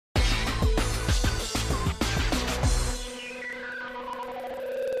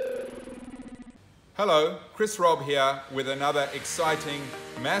Hello, Chris Robb here with another exciting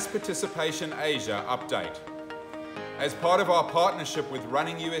Mass Participation Asia update. As part of our partnership with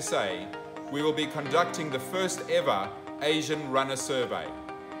Running USA, we will be conducting the first ever Asian Runner Survey.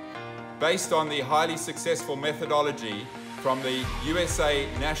 Based on the highly successful methodology from the USA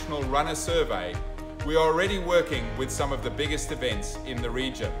National Runner Survey, we are already working with some of the biggest events in the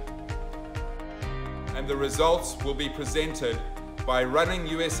region. And the results will be presented by Running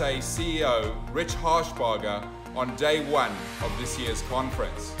USA CEO Rich Harshbarger on day one of this year's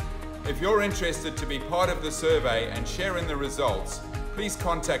conference. If you're interested to be part of the survey and share in the results, please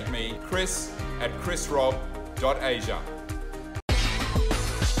contact me, chris@chrisrob.asia.